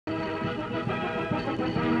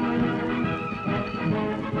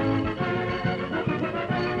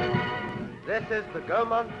This is the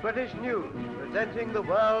Gaumont British News, presenting the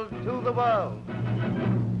world to the world.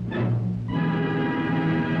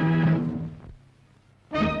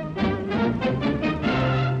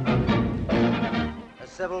 A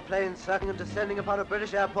civil plane circling and descending upon a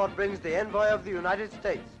British airport brings the envoy of the United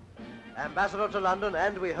States, Ambassador to London,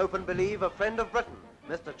 and we hope and believe a friend of Britain,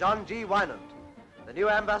 Mr. John G. Winant. The new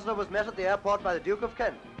ambassador was met at the airport by the Duke of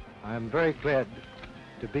Kent. I am very glad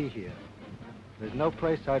to be here. There's no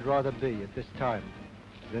place I'd rather be at this time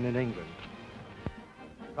than in England.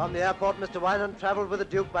 From the airport, Mr. Winant travelled with the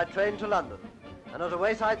Duke by train to London, and at a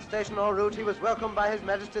wayside station en route he was welcomed by His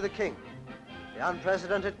Majesty the King. The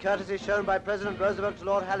unprecedented courtesy shown by President Roosevelt to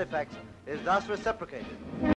Lord Halifax is thus reciprocated.